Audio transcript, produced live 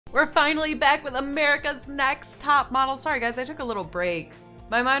We're finally back with America's Next Top Model. Sorry guys, I took a little break.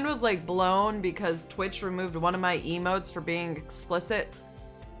 My mind was like blown because Twitch removed one of my emotes for being explicit.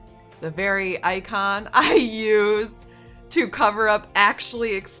 The very icon I use to cover up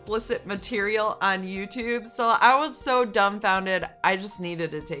actually explicit material on YouTube. So I was so dumbfounded. I just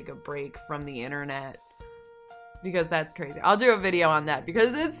needed to take a break from the internet because that's crazy. I'll do a video on that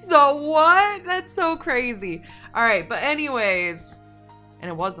because it's so what? That's so crazy. All right, but anyways, and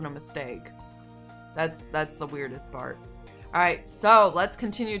it wasn't a mistake. That's the weirdest part. All right, so let's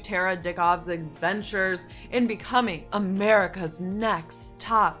continue Tara Dickoff's adventures in becoming America's Next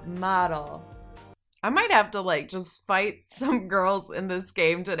Top Model. I might have to like just fight some girls in this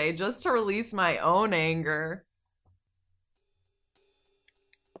game today just to release my own anger.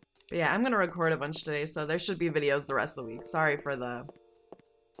 But yeah, I'm gonna record a bunch today, so there should be videos the rest of the week. Sorry for the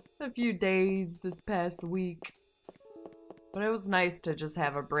few days this past week. But it was nice to just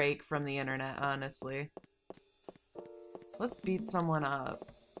have a break from the internet, honestly. Let's beat someone up.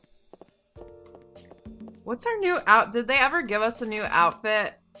 What's our new did they ever give us a new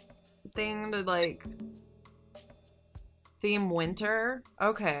outfit thing to like theme winter?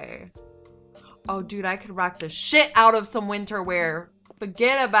 Okay. Oh dude, I could rock the shit out of some winter wear.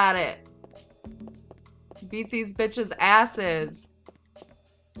 Forget about it. Beat these bitches' asses.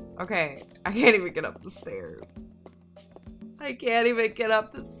 Okay, I can't even get up the stairs. I can't even get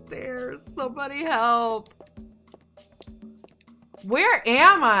up the stairs. Somebody help. Where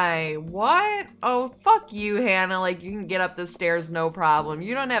am I? What? Oh, fuck you, Hannah. Like, you can get up the stairs, no problem.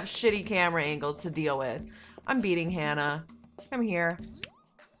 You don't have shitty camera angles to deal with. I'm beating Hannah. Come here.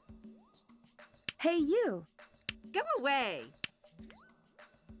 Hey, you. Go away.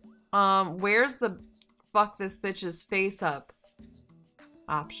 Where's the fuck this bitch's face up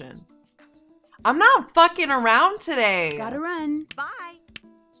option? I'm not fucking around today. Gotta run. Bye.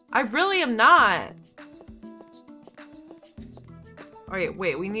 I really am not. Alright,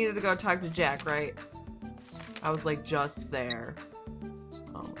 wait, we needed to go talk to Jack, right? I was like just there.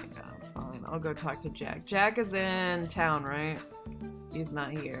 Oh my god, fine. I'll go talk to Jack. Jack is in town, right? He's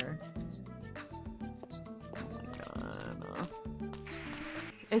not here. Oh my god.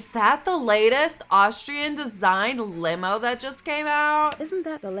 Is that the latest Austrian designed limo that just came out? Isn't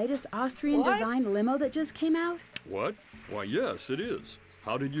that the latest Austrian designed limo that just came out? What? Why, yes, it is.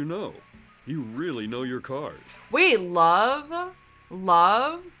 How did you know? You really know your cars. Wait, love?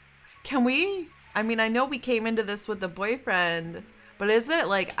 Love? Can we? I mean, I know we came into this with a boyfriend, but is it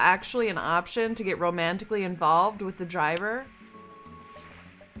like actually an option to get romantically involved with the driver?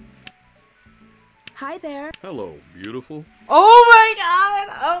 Hi there. Hello, beautiful. Oh my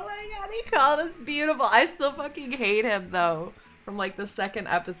god! Oh my god, he called us beautiful. I still fucking hate him though. From like the second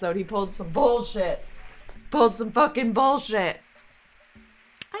episode, he pulled some bullshit. Pulled some fucking bullshit.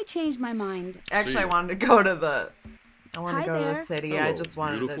 I changed my mind. Actually, I wanted to go to the... I want to Hi go to the there. city. Hello, I just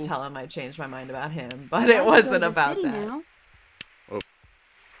wanted beautiful. to tell him I changed my mind about him, but it wasn't about that. Now. Oh.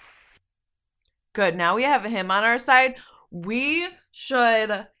 Good, now we have him on our side. We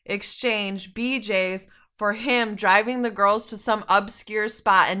should exchange BJ's for him driving the girls to some obscure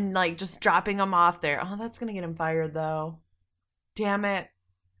spot and like just dropping them off there. Oh, that's gonna get him fired though. Damn it.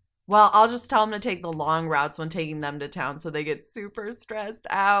 Well, I'll just tell him to take the long routes when taking them to town so they get super stressed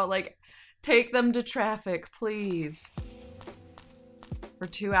out. Like, take them to traffic, please. For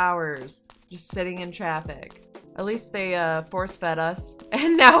 2 hours, just sitting in traffic. At least they force-fed us,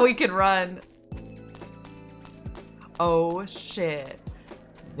 and now we can run. Oh shit.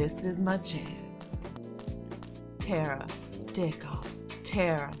 This is my jam. Tara Dickoff.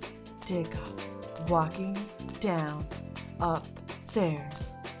 Tara Dickoff. Walking down,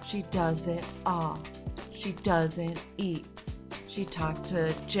 upstairs. She does it all. She doesn't eat. She talks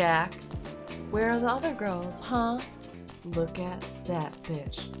to Jack. Where are the other girls, huh? Look at that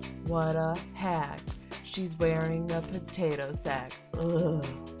bitch. What a hag. She's wearing a potato sack. Ugh.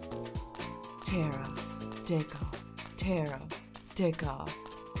 Tara Dickoff. Tara Dickoff.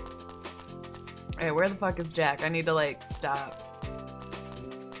 Alright, where the fuck is Jack? I need to, like, stop.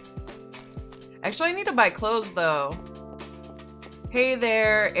 Actually, I need to buy clothes, though. Hey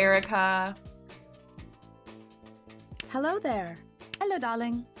there, Erica. Hello there. Hello,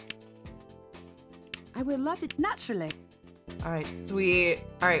 darling. I will love it naturally. Alright, sweet.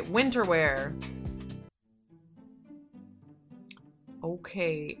 Alright, winter wear.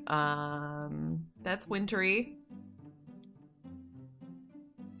 Okay, that's wintry.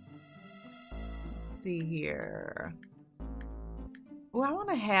 Let's see here. Oh, I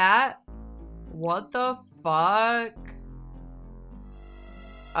want a hat. What the fuck?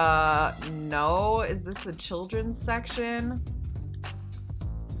 No. Is this a children's section?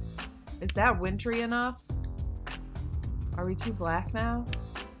 Is that wintry enough? Are we too black now?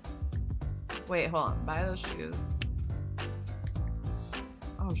 Wait, hold on. Buy those shoes.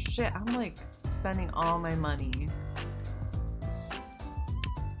 Oh shit, I'm like spending all my money.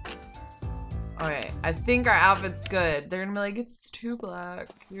 Alright, I think our outfit's good. They're gonna be like, it's too black.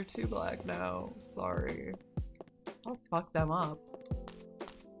 You're too black now. Sorry. I'll fuck them up.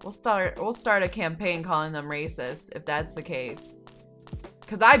 We'll start a campaign calling them racist if that's the case.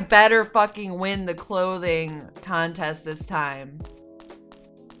 Cause I better fucking win the clothing contest this time.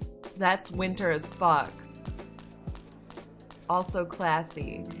 That's winter as fuck. Also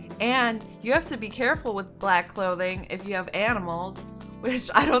classy. And you have to be careful with black clothing if you have animals, which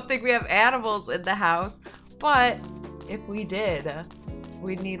I don't think we have animals in the house, but if we did,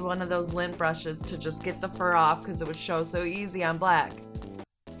 we'd need one of those lint brushes to just get the fur off because it would show so easy on black.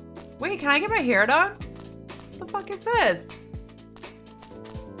 Wait, can I get my hair done? What the fuck is this?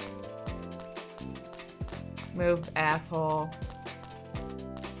 Move, asshole.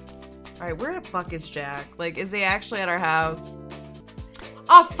 Alright, where the fuck is Jack? Like, is he actually at our house?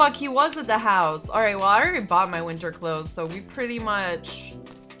 Oh, fuck, he was at the house. Alright, well, I already bought my winter clothes, so we pretty much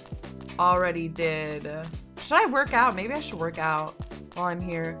already did. Should I work out? Maybe I should work out while I'm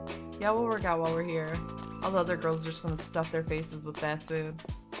here. Yeah, we'll work out while we're here. All the other girls are just gonna stuff their faces with fast food.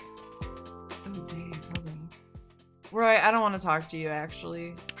 Oh, Dave, hello. Roy, I don't want to talk to you,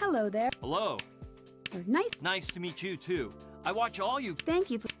 actually. Hello there. Hello. Nice. Nice to meet you, too. I watch all you... Thank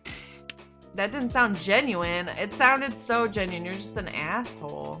you for... That didn't sound genuine. It sounded so genuine. You're just an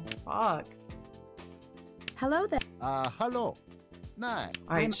asshole. Fuck. Hello there. Hello. Nice.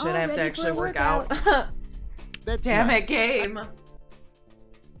 Alright, I'm shit, I all have to ready actually for a work out. That's Damn nice. it, game.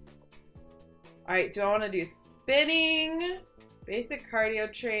 Alright, do I want to do spinning, basic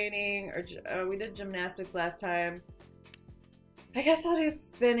cardio training, or we did gymnastics last time. I guess I'll do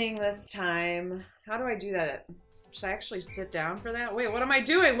spinning this time. How do I do that? Should I actually sit down for that? Wait, what am I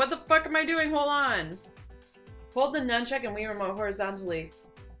doing? What the fuck am I doing? Hold on. Hold the nunchuck and Wii remote horizontally.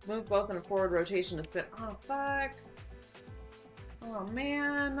 Move both in a forward rotation to spin. Oh, fuck. Oh,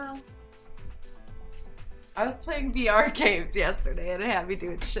 man. I was playing VR games yesterday and it had me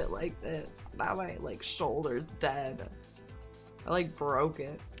doing shit like this. Now my, like, shoulder's dead. I, like, broke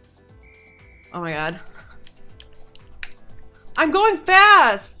it. Oh my god. I'm going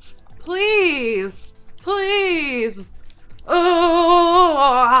fast! Please! Please! Oh!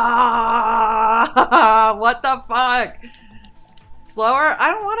 What the fuck? Slower?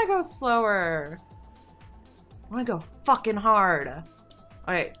 I don't want to go slower. I want to go fucking hard.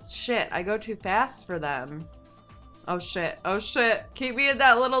 Alright, shit. I go too fast for them. Oh shit. Oh shit. Keep me in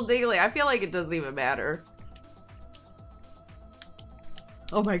that little daily. I feel like it doesn't even matter.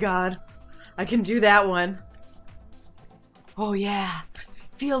 Oh my god. I can do that one. Oh yeah.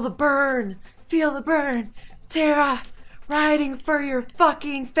 Feel the burn. Feel the burn. Tara, riding for your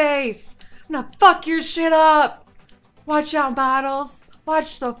fucking face. I'm gonna fuck your shit up. Watch out, models.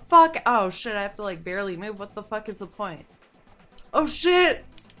 Watch the fuck. Oh shit, I have to like barely move. What the fuck is the point? Oh shit.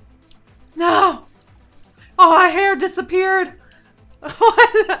 No. Oh, my hair disappeared.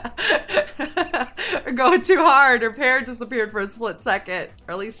 What? We're going too hard. Her hair disappeared for a split second.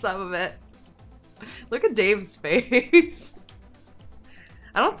 Or at least some of it. Look at Dave's face.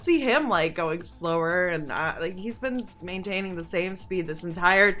 I don't see him like going slower, and like he's been maintaining the same speed this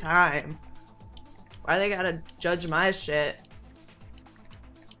entire time. Why they gotta judge my shit?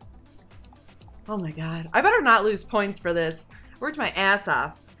 Oh my god. I better not lose points for this. I worked my ass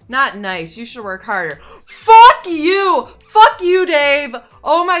off. Not nice. You should work harder. Fuck you! Fuck you, Dave!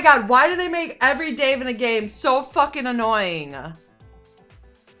 Oh my god, why do they make every Dave in a game so fucking annoying?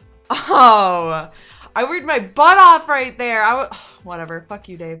 Oh, I worked my butt off right there. Whatever. Fuck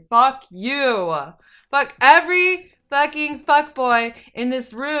you, Dave. Fuck you. Fuck every fucking fuckboy in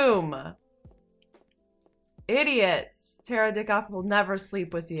this room. Idiots. Tara Dickoff will never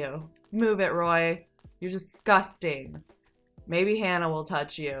sleep with you. Move it, Roy. You're disgusting. Maybe Hannah will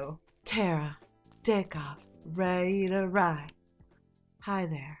touch you. Tara Dickoff, ready to ride. Hi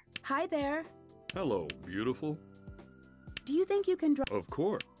there. Hi there. Hello, beautiful. Do you think you can drive? Of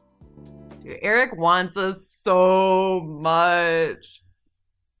course. Dude, Eric wants us so much.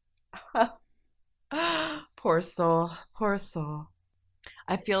 Poor soul. Poor soul.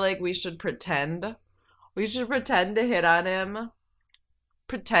 I feel like we should pretend. We should pretend to hit on him.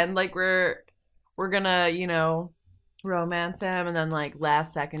 Pretend like we're gonna, you know, romance him, and then like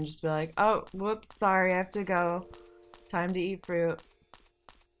last second just be like, oh, whoops, sorry, I have to go. Time to eat fruit.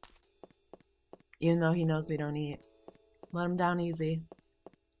 Even though he knows we don't eat. Let him down easy.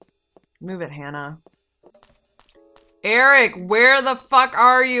 Move it, Hannah. Eric, where the fuck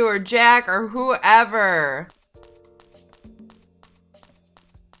are you? Or Jack or whoever?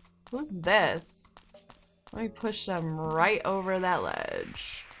 Who's this? Let me push them right over that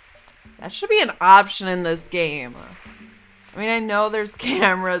ledge. That should be an option in this game. I mean, I know there's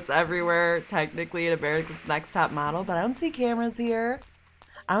cameras everywhere, technically, in America's Next Top Model, but I don't see cameras here.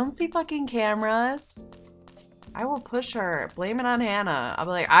 I don't see fucking cameras. I will push her. Blame it on Hannah. I'll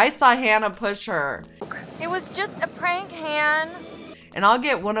be like, I saw Hannah push her. It was just a prank, Han. And I'll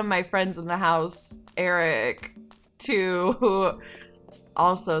get one of my friends in the house, Eric, to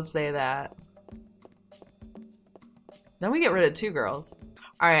also say that. Then we get rid of 2 girls.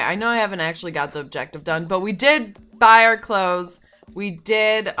 Alright, I know I haven't actually got the objective done, but we did buy our clothes. We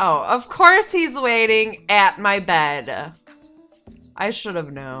did... Oh, of course he's waiting at my bed. I should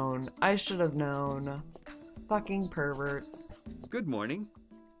have known. I should have known. Fucking perverts. Good morning.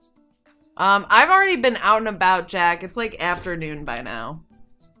 I've already been out and about, Jack. It's like afternoon by now.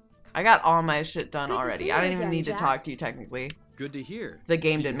 I got all my shit done already. I don't even need to talk to you technically. Good to hear. The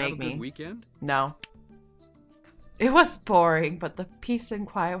game Did didn't you make have a me. good weekend? No. It was boring, but the peace and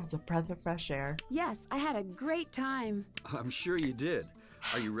quiet was a breath of fresh air. Yes, I had a great time. I'm sure you did.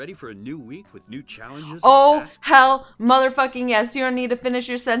 Are you ready for a new week with new challenges? and Oh, tasks? hell, motherfucking yes. You don't need to finish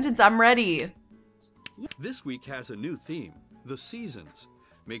your sentence. I'm ready. This week has a new theme, the seasons.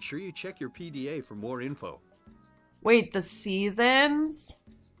 Make sure you check your PDA for more info. Wait, the seasons?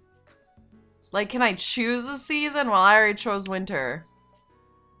 Like, can I choose a season? Well, I already chose winter.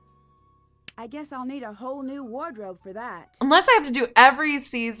 I guess I'll need a whole new wardrobe for that. Unless I have to do every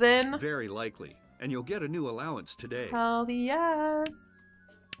season. Very likely. And you'll get a new allowance today. Hell yes.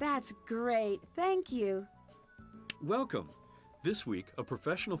 That's great. Thank you. Welcome. This week, a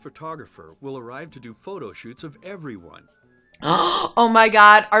professional photographer will arrive to do photo shoots of everyone. Oh my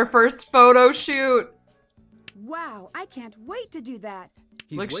god, our first photo shoot. Wow, I can't wait to do that.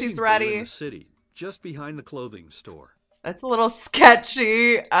 He's Look, waiting she's for you ready. in the city, just behind the clothing store. That's a little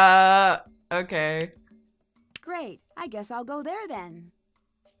sketchy. Okay. Great. I guess I'll go there then.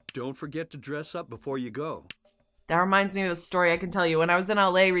 Don't forget to dress up before you go. That reminds me of a story I can tell you. When I was in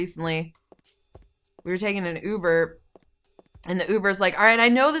LA recently, we were taking an Uber. And the Uber's like, all right, I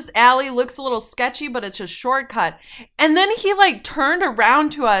know this alley looks a little sketchy, but it's a shortcut. And then he like turned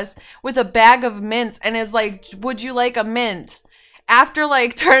around to us with a bag of mints and is like, would you like a mint? After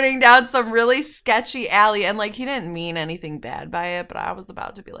like turning down some really sketchy alley. And like, he didn't mean anything bad by it, but I was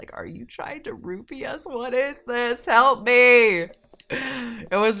about to be like, are you trying to roopie us? What is this? Help me.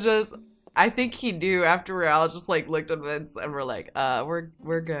 It was just, I think he knew after we all just like looked at mints and we're like,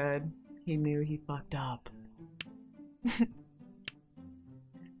 we're good. He knew he fucked up.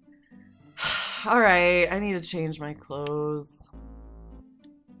 Alright, I need to change my clothes.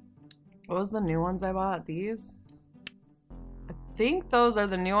 What was the new ones I bought? These? I think those are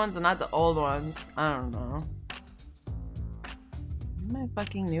the new ones and not the old ones. I don't know. My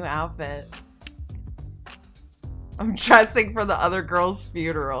fucking new outfit. I'm dressing for the other girl's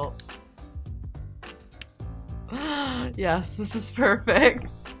funeral. Yes, this is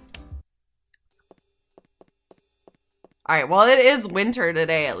perfect. Alright, well it is winter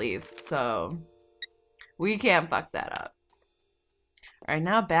today at least, so we can't fuck that up. Alright,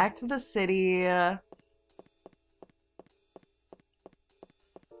 now back to the city.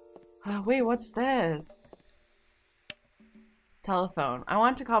 Wait, what's this? Telephone. I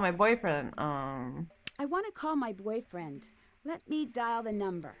want to call my boyfriend. I want to call my boyfriend. Let me dial the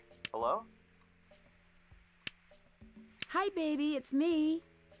number. Hello? Hi, baby, it's me.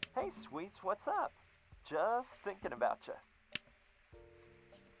 Hey, sweets, what's up? Just thinking about you.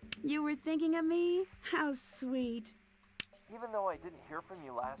 You were thinking of me? How sweet. Even though I didn't hear from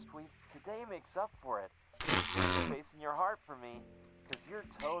you last week, today makes up for it. You're facing your heart for me, because you're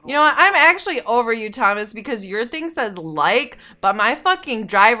totally... You know what? I'm actually over you, Thomas, because your thing says like, but my fucking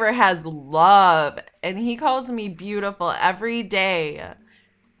driver has love, and he calls me beautiful every day.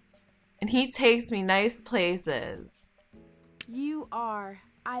 And he takes me nice places. You are.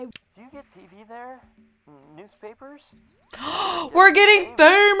 Do you get TV there? Newspapers? We're getting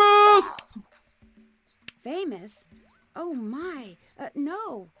famous! Famous? Oh my.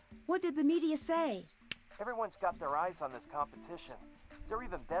 No. What did the media say? Everyone's got their eyes on this competition. They're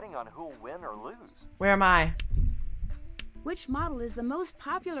even betting on who'll win or lose. Where am I? Which model is the most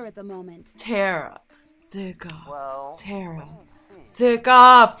popular at the moment? Tara. Zika. Well, Tara. let me see.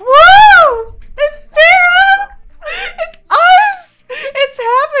 Zika. Woo! It's Tara! It's us! It's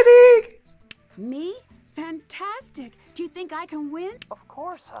happening! Me? Fantastic. Do you think I can win? Of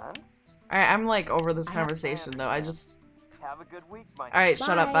course, hon. Alright, I'm like over this I have conversation though. I just... Have a good week, my Alright,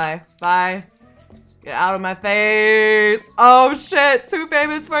 shut up. Bye. Bye. Bye. Get out of my face. Oh shit, too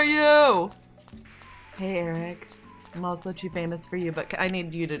famous for you. Hey Eric, I'm also too famous for you, but I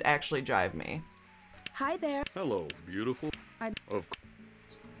need you to actually drive me. Hi there. Hello, beautiful. Of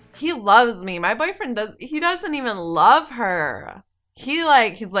He loves me. My boyfriend doesn't even love her. He's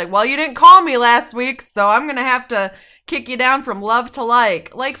like, well, you didn't call me last week, so I'm gonna have to kick you down from love to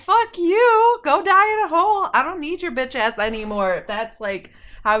like. Like, fuck you. Go die in a hole. I don't need your bitch ass anymore. If that's like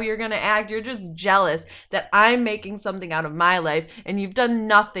how you're gonna act, you're just jealous that I'm making something out of my life and you've done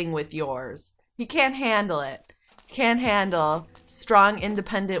nothing with yours. He can't handle it. Can't handle strong,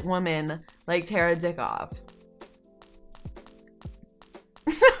 independent women like Tara Dickoff.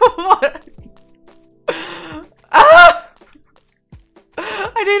 What? Ah!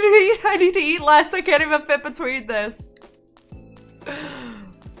 I need to eat less. I can't even fit between this.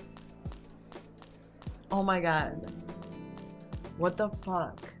 Oh my god. What the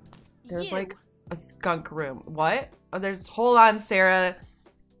fuck? There's like a skunk room. What? Oh, there's, hold on, Sarah.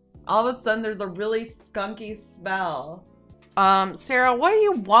 All of a sudden there's a really skunky smell. Sarah, what do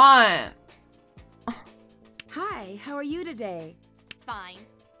you want? Hi, how are you today? Fine.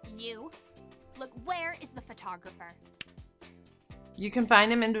 You? Look, where is the photographer? You can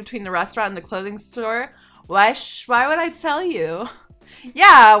find him in between the restaurant and the clothing store. Why would I tell you?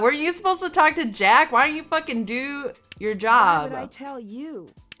 Yeah, were you supposed to talk to Jack? Why don't you fucking do your job? Why would I tell you?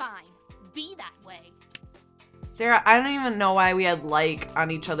 Fine. Be that way. Sarah, I don't even know why we had like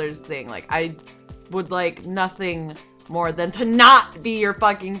on each other's thing. Like, I would like nothing more than to not be your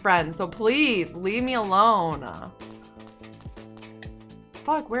fucking friend. So please, leave me alone.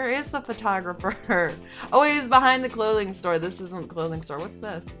 Fuck, where is the photographer? Oh, he's behind the clothing store. This isn't the clothing store. What's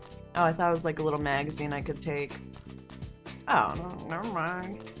this? Oh, I thought it was like a little magazine I could take. Oh, no, never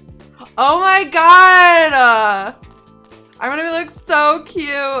mind. Oh my god! I'm gonna look so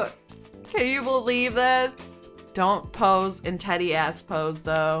cute. Can you believe this? Don't pose in teddy ass pose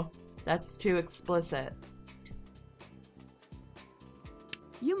though. That's too explicit.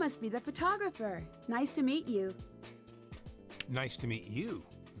 You must be the photographer. Nice to meet you. Nice to meet you.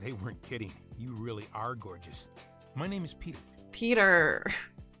 They weren't kidding. You really are gorgeous. My name is Peter. Peter,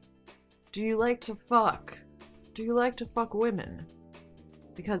 do you like to fuck? Do you like to fuck women?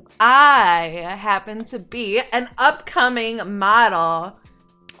 Because I happen to be an upcoming model.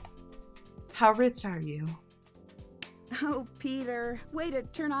 How rich are you? Oh, Peter, way to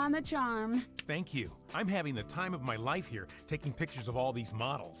turn on the charm. Thank you. I'm having the time of my life here, taking pictures of all these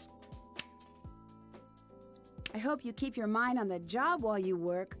models. I hope you keep your mind on the job while you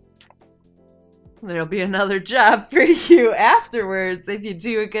work. There'll be another job for you afterwards if you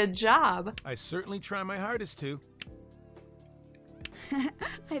do a good job. I certainly try my hardest to.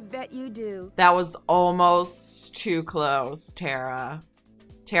 I bet you do. That was almost too close, Tara.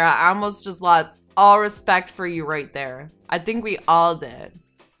 Tara, I almost just lost all respect for you right there. I think we all did.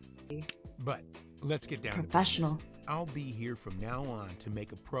 But let's get down Professional. to business. I'll be here from now on to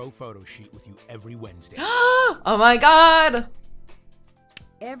make a pro photo shoot with you every Wednesday. Oh my god!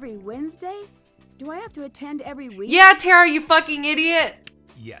 Every Wednesday? Do I have to attend every week? Yeah, Tara, you fucking idiot!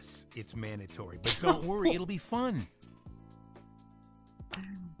 Yes, it's mandatory, but don't worry, it'll be fun.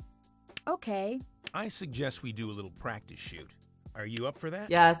 Okay. I suggest we do a little practice shoot. Are you up for that?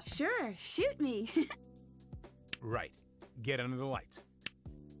 Yes. Sure, shoot me. Right. Get under the lights.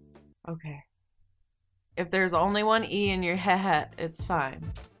 Okay. If there's only one E in your head, it's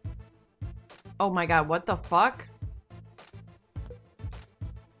fine. Oh my god, what the fuck?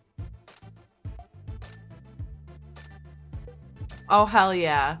 Oh, hell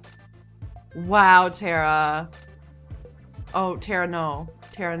yeah. Wow, Tara. Oh, Tara, no.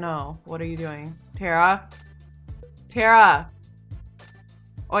 Tara, no. What are you doing? Tara? Tara!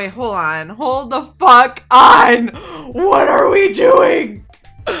 Oh, wait, hold on. Hold the fuck on! What are we doing?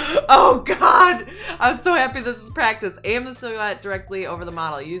 Oh god! I'm so happy this is practice. Aim the silhouette directly over the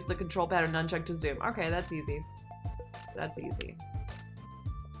model. Use the control pad or nunchuck to zoom. Okay, that's easy. That's easy.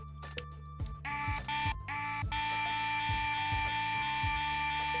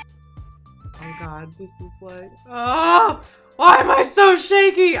 Oh god, this is like... Oh! Why am I so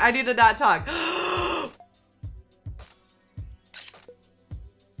shaky? I need to not talk.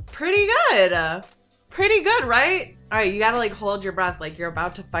 Pretty good. Pretty good, right? Alright, you gotta like hold your breath like you're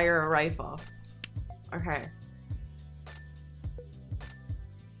about to fire a rifle. Okay.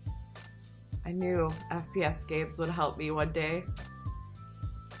 I knew FPS games would help me one day.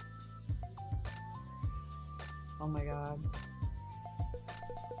 Oh my god.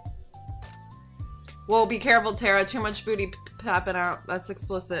 Whoa, be careful, Tara. Too much booty popping out. That's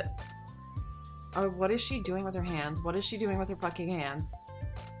explicit. Oh, what is she doing with her hands? What is she doing with her fucking hands?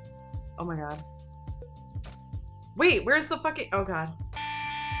 Oh my god. Wait, where's the fucking... Oh, God.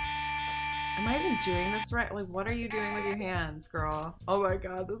 Am I even doing this right? Like, what are you doing with your hands, girl? Oh, my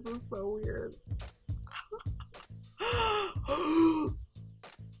God. This is so weird.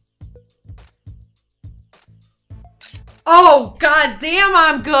 Oh, God damn,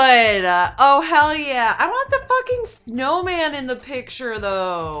 I'm good. Oh, hell yeah. I want the fucking snowman in the picture,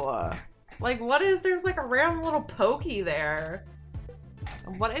 though. Like, what is... There's, like, a random little pokey there.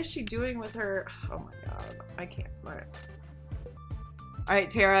 And what is she doing with her... Oh, my God. I can't. All right. All right,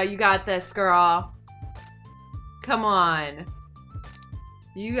 Tara, you got this, girl. Come on.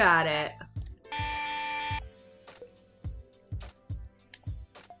 You got it.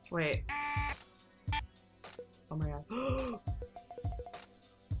 Wait. Oh my God.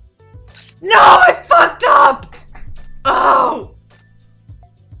 No, I fucked up! Oh!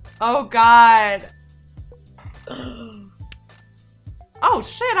 Oh God. Oh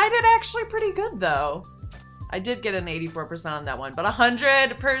shit, I did actually pretty good though. I did get an 84% on that one, but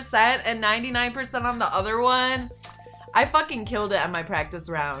 100% and 99% on the other one. I fucking killed it on my practice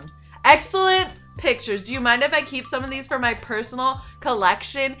round. Excellent pictures. Do you mind if I keep some of these for my personal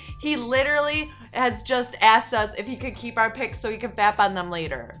collection? He literally has just asked us if he could keep our pics so he could fap on them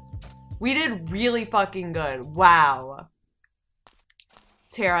later. We did really fucking good. Wow.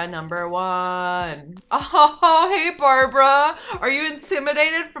 Tara number 1. Oh, hey Barbara. Are you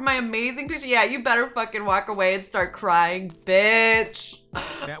intimidated from my amazing picture? Yeah, you better fucking walk away and start crying, bitch.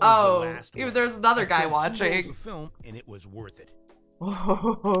 That was the last one. There's another guy I filmed 2 rolls watching. of film and it was worth it.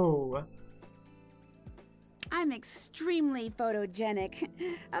 Oh. I'm extremely photogenic.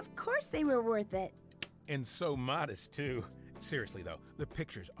 Of course they were worth it. And so modest too. Seriously though, the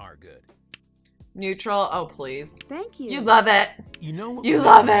pictures are good. Neutral. Oh, please. Thank you. You love it. You know what? You would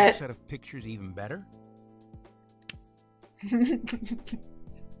love make the it. next set of pictures even better? You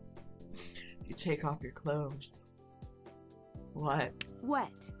take off your clothes. What?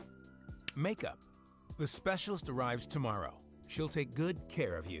 What? Makeup. The specialist arrives tomorrow. She'll take good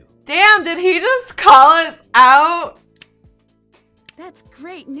care of you. Damn, did he just call us out? That's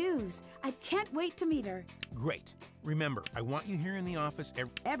great news. I can't wait to meet her. Great. Remember, I want you here in the office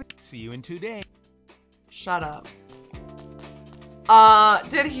every... See you in 2 days. Shut up.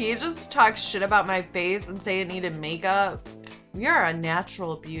 Did he just talk shit about my face and say it needed makeup? We are a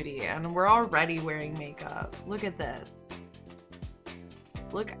natural beauty and we're already wearing makeup. Look at this.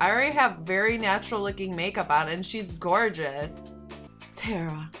 Look, I already have very natural looking makeup on and she's gorgeous.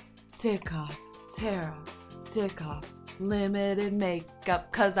 Tara, take off. Tara, take off. Limited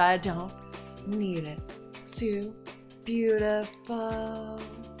makeup cause I don't need it. Too beautiful.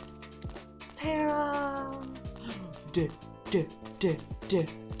 Tara.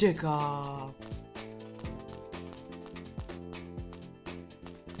 Dig off.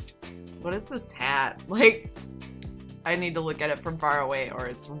 What is this hat? Like, I need to look at it from far away or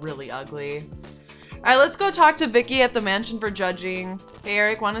it's really ugly. All right, let's go talk to Vicky at the mansion for judging. Hey,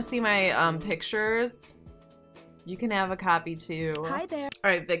 Eric, want to see my pictures? You can have a copy too. Hi there. All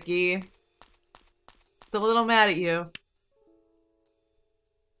right, Vicky. Still a little mad at you.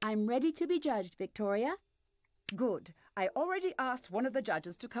 I'm ready to be judged, Victoria. Good. I already asked one of the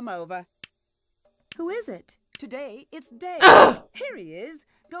judges to come over. Who is it? Today, it's Dave. Here he is.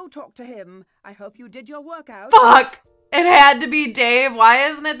 Go talk to him. I hope you did your workout. Fuck! It had to be Dave. Why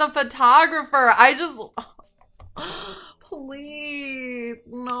isn't it the photographer? I just... Please,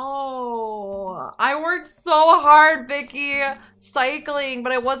 no. I worked so hard, Vicky, cycling,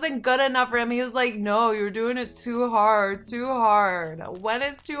 but it wasn't good enough for him. He was like, no, you're doing it too hard, too hard. When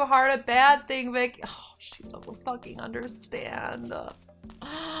it's too hard, a bad thing, Vicky. Oh, she doesn't fucking understand.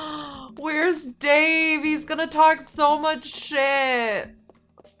 Where's Dave? He's gonna talk so much shit.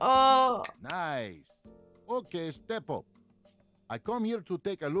 Oh. Nice. Okay, step up. I come here to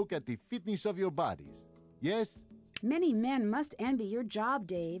take a look at the fitness of your bodies. Yes? Many men must envy your job,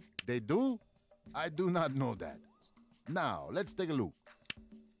 Dave. They do? I do not know that. Now, let's take a look.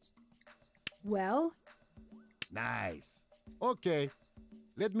 Well? Nice. Okay,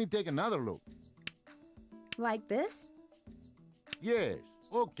 let me take another look. Like this? Yes,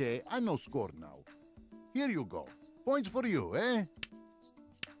 okay, I know score now. Here you go. Points for you, eh?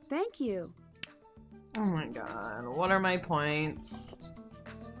 Thank you. Oh my god, what are my points?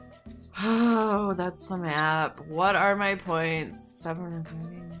 Oh, that's the map. What are my points?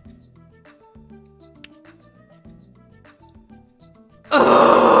 730.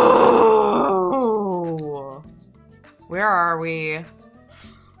 Oh! Where are we?